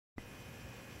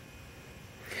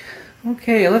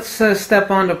Okay, let's step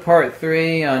on to part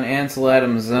 3 on Ansel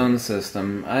Adams' zone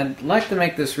system. I'd like to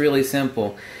make this really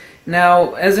simple.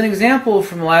 Now, as an example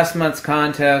from last month's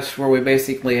contest where we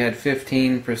basically had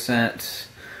 15%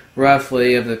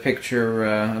 roughly of the picture,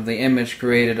 of the image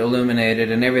created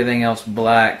illuminated and everything else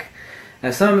black,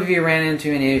 some of you ran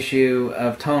into an issue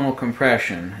of tonal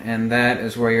compression, and that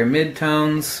is where your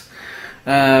midtones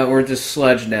were just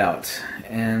sludged out,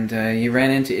 and you ran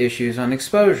into issues on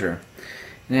exposure.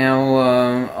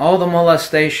 Now, all the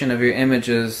molestation of your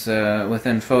images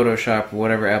within Photoshop or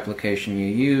whatever application you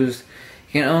use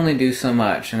can only do so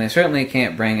much, and they certainly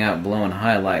can't bring out blown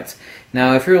highlights.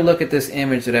 Now, if you look at this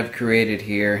image that I've created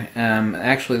here,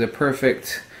 actually the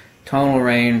perfect tonal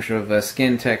range of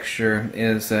skin texture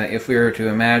is, if we were to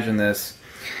imagine this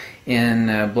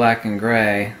in black and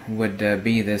gray, would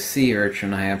be this sea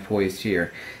urchin I have poised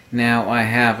here. Now, I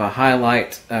have a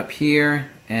highlight up here,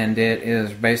 and it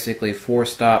is basically 4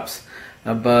 stops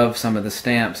above some of the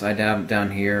stamps I have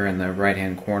down here in the right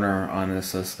hand corner on this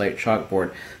slate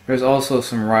chalkboard. There's also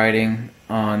some writing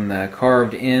on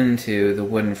carved into the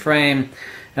wooden frame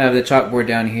of the chalkboard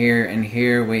down here, and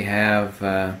here we have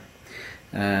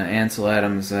Ansel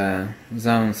Adams'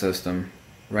 zone system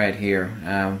right here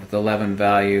with 11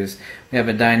 values. We have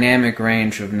a dynamic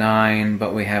range of 9,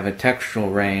 but we have a textual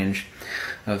range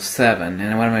of 7.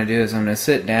 And what I'm going to do is I'm going to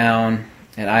sit down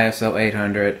at ISO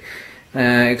 800,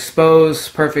 expose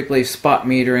perfectly spot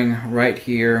metering right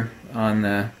here on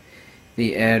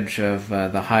the edge of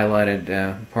the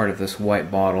highlighted part of this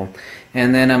white bottle,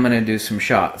 and then I'm going to do some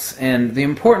shots. And the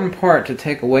important part to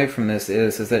take away from this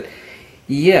is that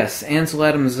yes, Ansel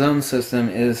Adams' zone system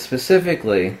is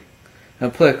specifically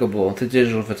applicable to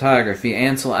digital photography.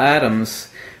 Ansel Adams,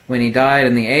 when he died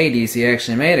in the 80s, he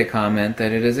actually made a comment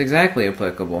that it is exactly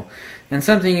applicable. And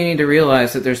something you need to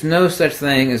realize that there's no such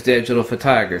thing as digital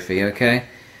photography, okay?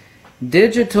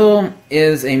 Digital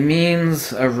is a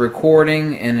means of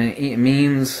recording and a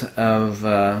means of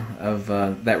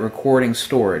that recording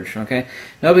storage, okay?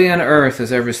 Nobody on earth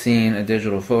has ever seen a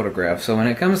digital photograph. So when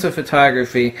it comes to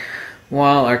photography,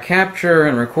 while our capture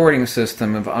and recording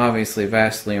system have obviously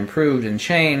vastly improved and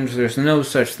changed, there's no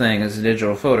such thing as a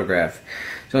digital photograph.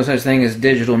 There's no such thing as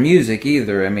digital music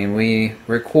either. I mean, we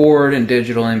record in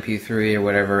digital MP3 or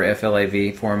whatever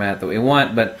FLAV format that we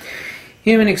want, but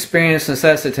human experience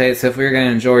necessitates if we're going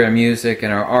to enjoy our music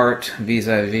and our art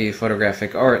vis-a-vis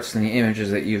photographic arts and the images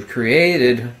that you've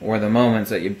created or the moments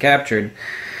that you've captured,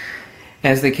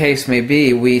 as the case may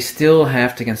be, we still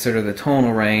have to consider the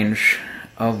tonal range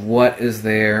of what is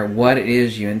there, what it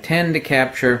is you intend to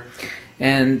capture.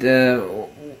 And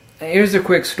here's a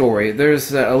quick story.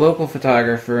 There's a local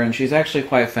photographer, and she's actually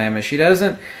quite famous. She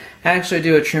doesn't actually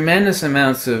do a tremendous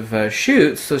amounts of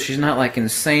shoots, so she's not like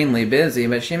insanely busy,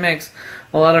 but she makes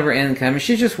a lot of her income. And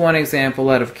she's just one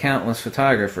example out of countless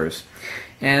photographers.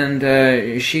 And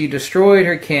she destroyed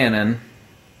her Canon,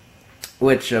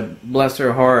 which, bless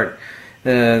her heart,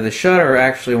 the shutter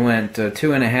actually went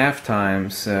 2.5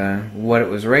 times what it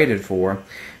was rated for.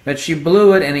 But she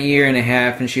blew it in 1.5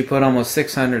 years, and she put almost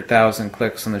 600,000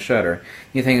 clicks on the shutter.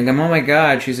 You think, oh my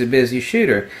God, she's a busy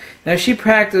shooter. Now, she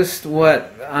practiced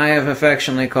what I have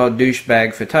affectionately called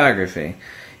douchebag photography.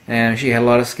 And she had a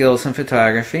lot of skills in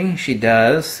photography. She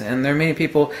does. And there are many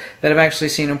people that have actually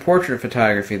seen in portrait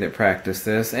photography that practice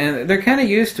this. And they're kind of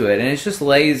used to it. And it's just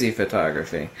lazy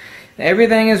photography.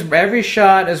 Every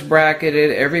shot is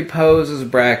bracketed, every pose is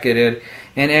bracketed,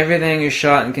 and everything is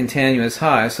shot in continuous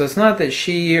high. So it's not that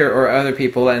she or other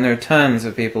people, and there are tons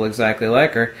of people exactly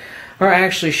like her, are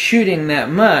actually shooting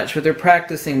that much, but they're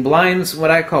practicing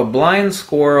what I call blind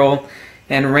squirrel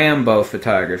and Rambo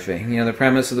photography. You know, the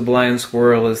premise of the blind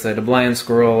squirrel is that a blind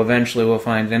squirrel eventually will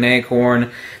find an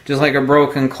acorn, just like a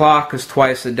broken clock is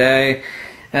twice a day.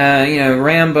 You know,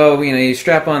 Rambo, you know, you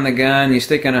strap on the gun, you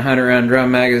stick in a 100-round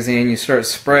drum magazine, you start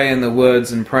spraying the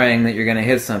woods and praying that you're going to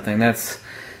hit something. That's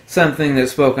something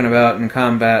that's spoken about in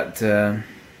combat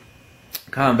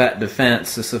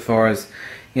defense, as far as,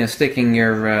 you know, sticking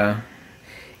your...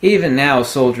 even now,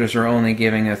 soldiers are only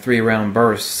giving a 3-round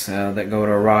bursts that go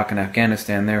to Iraq and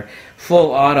Afghanistan. They're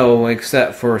full auto,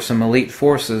 except for some elite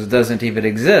forces, doesn't even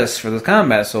exist for the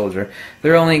combat soldier.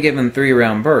 They're only given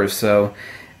 3-round bursts, so...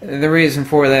 The reason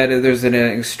for that is there's an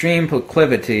extreme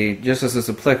proclivity, just as it's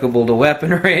applicable to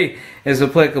weaponry, is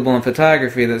applicable in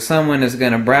photography, that someone is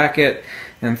going to bracket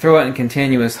and throw it in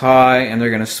continuous high, and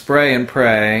they're going to spray and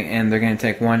pray, and they're going to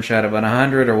take one shot about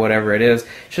 100 or whatever it is.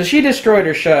 So she destroyed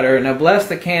her shutter. Now bless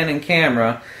the Canon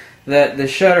camera that the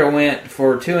shutter went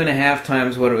for 2.5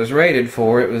 times what it was rated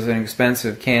for. It was an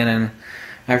expensive Canon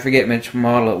I forget which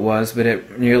model it was, but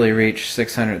it nearly reached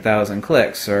 600,000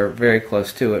 clicks, or very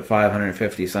close to it,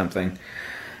 550 something.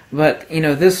 But,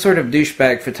 this sort of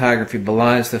douchebag photography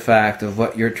belies the fact of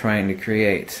what you're trying to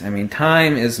create. I mean,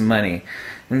 time is money.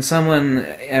 And someone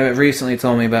recently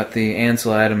told me about the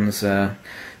Ansel Adams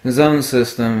zone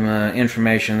system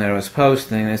information that I was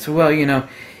posting. They said, well, you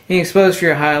expose for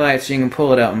your highlights, you can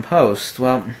pull it out and post.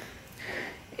 Well,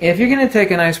 if you're going to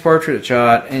take a nice portrait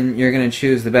shot and you're going to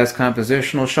choose the best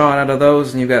compositional shot out of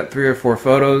those, and you've got 3 or 4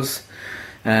 photos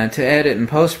to edit and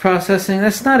post-processing,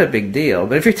 that's not a big deal.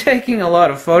 But if you're taking a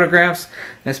lot of photographs,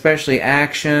 especially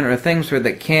action or things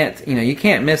that can't, you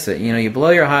can't miss it. You blow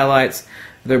your highlights,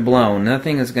 they're blown.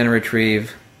 Nothing is going to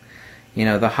retrieve,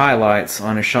 the highlights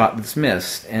on a shot that's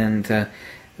missed. And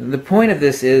the point of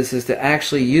this is to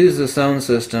actually use the zone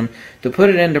system, to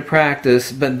put it into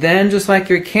practice, but then, just like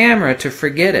your camera, to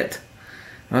forget it.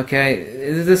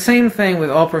 Okay, the same thing with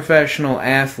all professional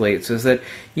athletes, is that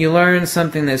you learn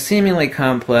something that's seemingly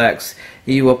complex,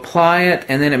 you apply it,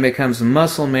 and then it becomes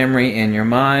muscle memory in your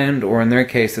mind, or in their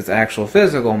case it's actual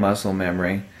physical muscle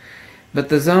memory. But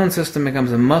the zone system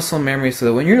becomes a muscle memory, so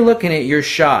that when you're looking at your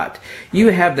shot, you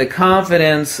have the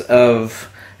confidence of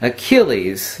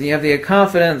Achilles, you have the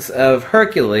confidence of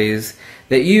Hercules,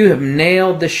 that you have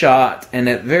nailed the shot, and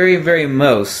at very, very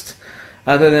most,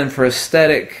 other than for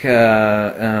aesthetic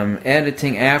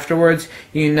editing afterwards,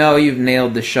 you've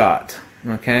nailed the shot.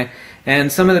 Okay?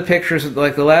 And some of the pictures,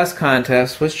 like the last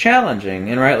contest, was challenging,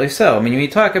 and rightly so. I mean, when you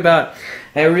talk about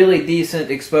a really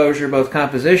decent exposure, both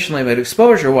compositionally, but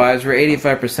exposure-wise, where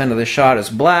 85% of the shot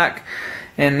is black,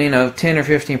 and 10 or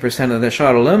 15% of the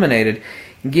shot illuminated,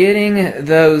 getting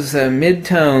those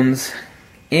mid-tones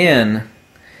in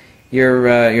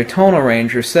your tonal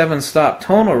range, your 7-stop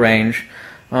tonal range,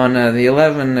 on the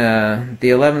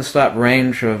 11-stop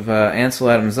range of Ansel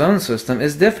Adams zone system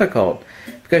is difficult,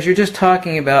 because you're just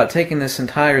talking about taking this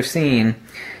entire scene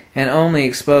and only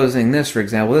exposing this. For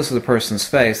example, this is a person's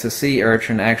face. The sea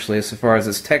urchin, actually, as far as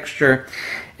its texture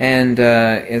and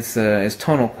its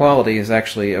tonal quality, is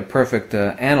actually a perfect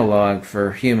analog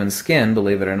for human skin,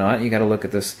 believe it or not. You got to look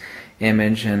at this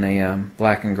image in a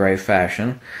black and gray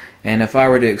fashion. And if I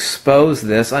were to expose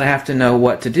this, I'd have to know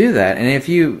what to do that, and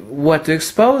what to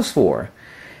expose for.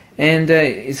 And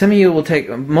some of you will take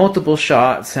multiple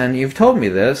shots, and you've told me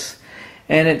this,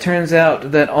 and it turns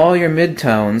out that all your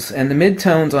midtones, and the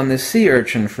midtones on this sea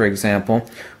urchin, for example,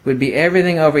 would be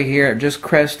everything over here just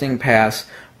cresting past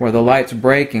where the light's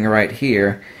breaking right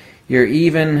here. Your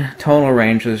even tonal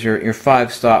ranges, your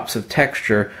 5 stops of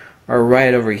texture, are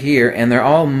right over here, and they're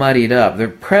all muddied up. They're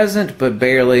present, but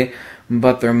barely,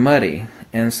 but they're muddy.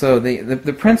 And so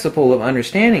the principle of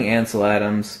understanding Ansel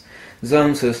Adams'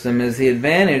 zone system is the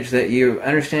advantage that you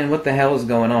understand what the hell is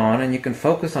going on, and you can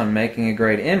focus on making a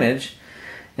great image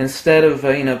instead of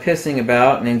pissing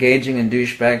about and engaging in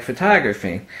douchebag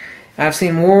photography. I've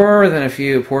seen more than a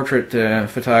few portrait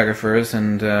photographers,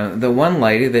 and the one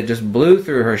lady that just blew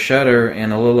through her shutter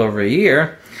in a little over a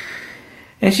year,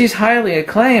 and she's highly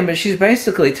acclaimed, but she's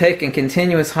basically taken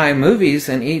continuous high movies,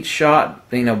 and each shot,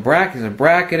 bracketed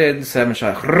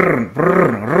 7-shot.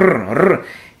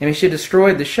 I mean, she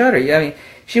destroyed the shutter. I mean,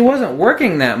 she wasn't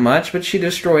working that much, but she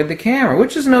destroyed the camera,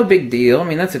 which is no big deal. I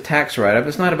mean, that's a tax write-up.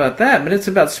 It's not about that, but it's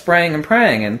about spraying and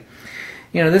praying. And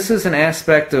this is an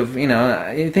aspect of, you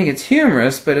think it's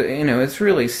humorous, but it's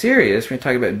really serious when you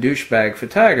talk about douchebag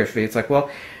photography. It's like,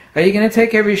 well, are you going to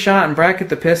take every shot and bracket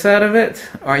the piss out of it?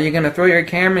 Or are you going to throw your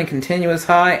camera in continuous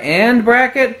high and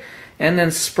bracket and then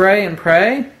spray and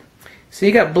pray? So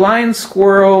you got blind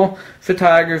squirrel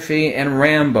photography and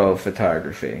Rambo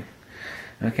photography.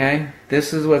 Okay?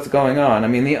 This is what's going on. I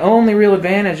mean, the only real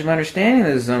advantage of understanding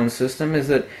the zone system is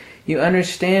that you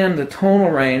understand the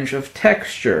tonal range of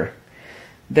texture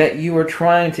that you are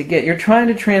trying to get. You're trying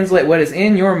to translate what is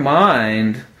in your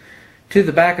mind to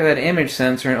the back of that image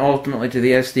sensor, and ultimately to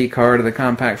the SD card or the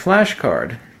compact flash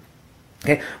card.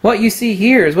 Okay, what you see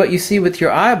here is what you see with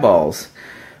your eyeballs.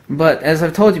 But as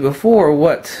I've told you before,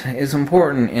 what is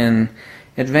important in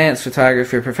advanced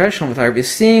photography or professional photography is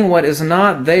seeing what is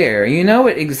not there.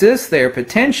 It exists there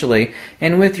potentially,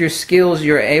 and with your skills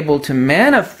you're able to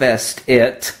manifest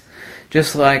it.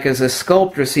 Just like as a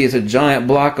sculptor sees a giant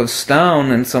block of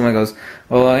stone and someone goes,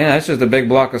 well, it's just a big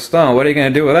block of stone. What are you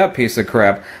going to do with that piece of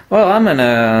crap? Well, I'm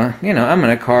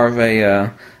gonna carve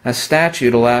a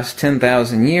statue to last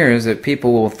 10,000 years that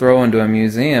people will throw into a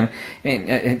museum.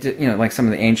 Like some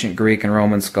of the ancient Greek and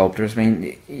Roman sculptors. I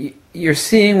mean, you're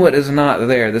seeing what is not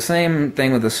there. The same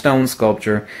thing with the stone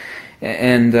sculpture.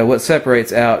 And what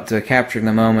separates out capturing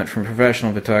the moment from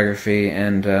professional photography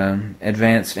and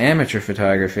advanced amateur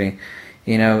photography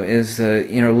is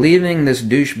leaving this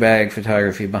douchebag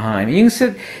photography behind. You can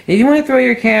sit, if you want to throw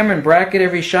your camera and bracket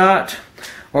every shot,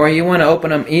 or you want to open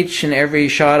them each and every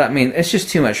shot, I mean, it's just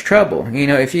too much trouble.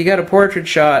 If you got a portrait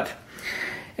shot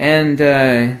and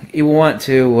you want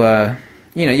to,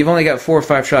 you've only got 4 or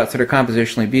 5 shots that are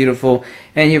compositionally beautiful,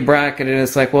 and you bracket it,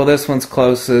 it's like, well, this one's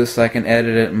closest, I can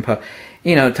edit it and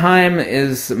time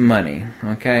is money,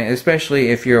 okay? Especially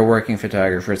if you're a working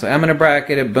photographer. So I'm going to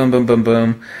bracket it, boom, boom, boom,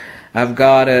 boom. I've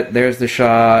got it, there's the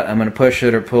shot, I'm going to push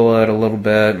it or pull it a little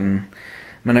bit, and I'm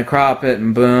going to crop it,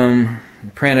 and boom,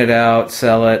 print it out,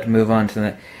 sell it, move on to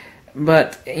the...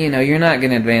 But, you're not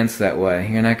going to advance that way.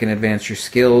 You're not going to advance your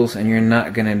skills, and you're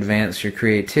not going to advance your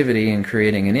creativity in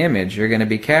creating an image. You're going to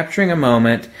be capturing a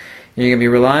moment, you're going to be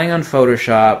relying on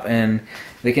Photoshop and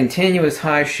the continuous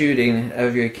high shooting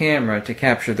of your camera to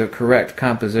capture the correct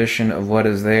composition of what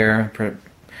is there,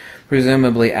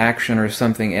 presumably action or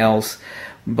something else,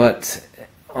 but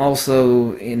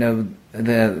also,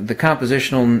 the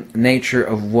compositional nature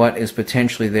of what is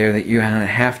potentially there that you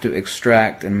have to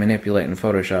extract and manipulate in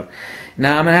Photoshop.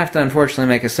 Now, I'm going to have to unfortunately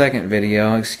make a second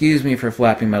video. Excuse me for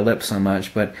flapping my lips so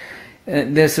much, but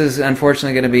this is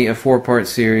unfortunately going to be a 4-part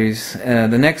series. The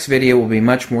next video will be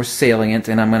much more salient,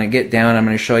 and I'm going to get down, I'm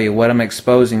going to show you what I'm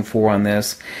exposing for on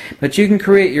this. But you can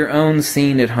create your own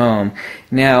scene at home.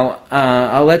 Now,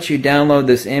 I'll let you download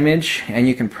this image, and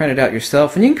you can print it out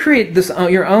yourself, and you can create this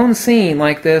your own scene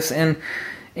like this in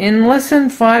less than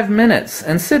 5 minutes,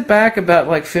 and sit back about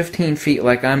like 15 feet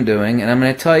like I'm doing, and I'm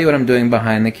going to tell you what I'm doing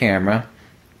behind the camera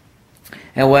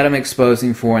and what I'm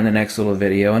exposing for in the next little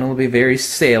video, and it will be very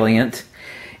salient.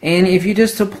 And if you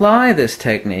just apply this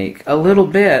technique a little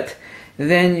bit,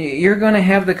 then you're going to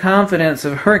have the confidence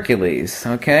of Hercules,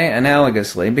 okay,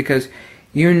 analogously, because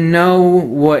you know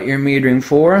what you're metering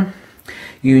for,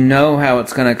 you know how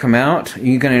it's going to come out,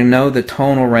 you're going to know the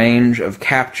tonal range of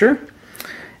capture,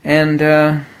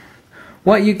 and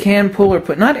what you can pull or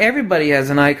put. Not everybody has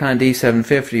an Nikon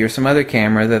D750 or some other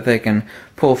camera that they can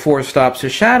pull 4 stops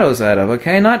of shadows out of,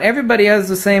 okay? Not everybody has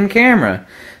the same camera.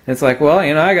 It's like, well,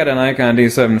 I got a Nikon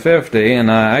D750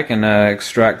 and I can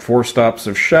extract 4 stops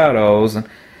of shadows.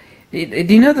 Do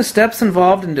you know the steps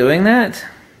involved in doing that?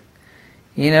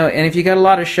 And if you got a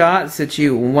lot of shots that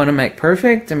you want to make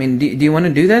perfect, I mean, do you want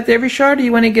to do that to every shot, or do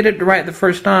you want to get it right the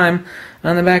first time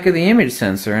on the back of the image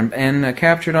sensor and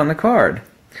capture it on the card?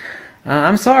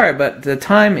 I'm sorry, but the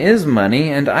time is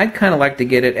money, and I'd kind of like to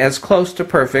get it as close to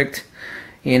perfect,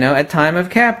 at time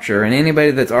of capture. And anybody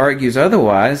that argues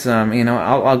otherwise,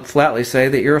 I'll flatly say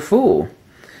that you're a fool.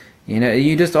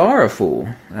 You just are a fool.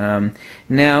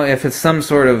 Now, if it's some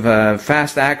sort of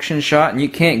fast action shot and you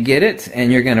can't get it,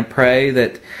 and you're going to pray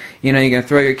that, you're going to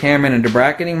throw your camera into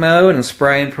bracketing mode and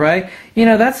spray and pray,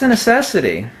 that's a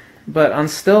necessity. But on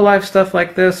still life stuff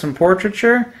like this and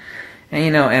portraiture,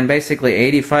 and basically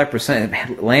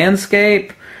 85%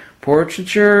 landscape,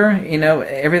 portraiture,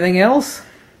 everything else,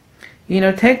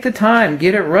 take the time,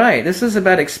 get it right. This is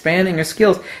about expanding your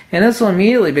skills, and this will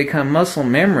immediately become muscle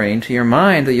memory into your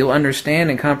mind, that you'll understand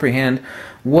and comprehend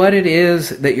what it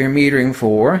is that you're metering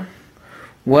for,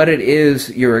 what it is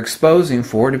you're exposing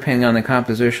for, depending on the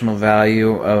compositional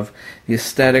value of the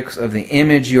aesthetics of the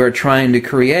image you're trying to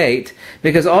create.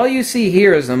 Because all you see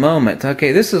here is a moment.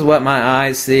 Okay, this is what my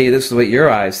eyes see, this is what your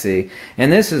eyes see,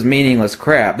 and this is meaningless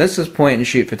crap. This is point and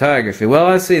shoot photography. Well,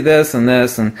 I see this, and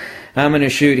I'm going to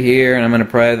shoot here, and I'm going to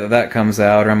pray that that comes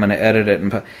out, or I'm going to edit it.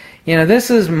 And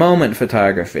this is moment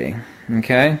photography.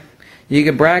 Okay, you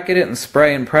can bracket it and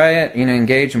spray and pray it.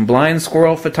 Engage in blind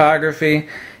squirrel photography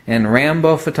and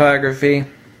Rambo photography,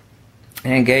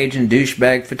 engage in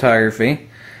douchebag photography,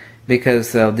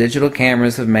 because digital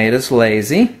cameras have made us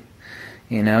lazy,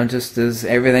 just as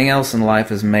everything else in life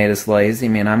has made us lazy. I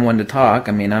mean, I'm one to talk.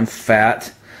 I mean, I'm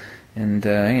fat, and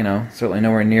certainly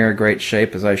nowhere near a great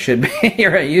shape as I should be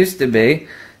or I used to be,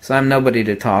 so I'm nobody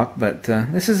to talk. But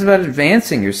this is about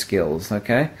advancing your skills,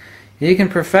 okay? You can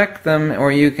perfect them,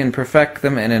 or you can perfect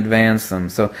them and advance them.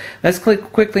 So let's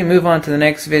quickly move on to the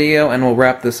next video, and we'll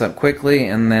wrap this up quickly,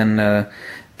 and then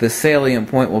the salient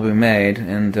point will be made.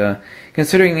 And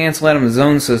considering the Ansel Adams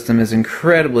zone system is an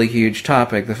incredibly huge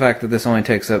topic, the fact that this only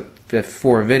takes up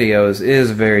 4 videos is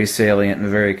very salient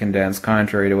and very condensed,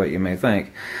 contrary to what you may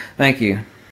think. Thank you.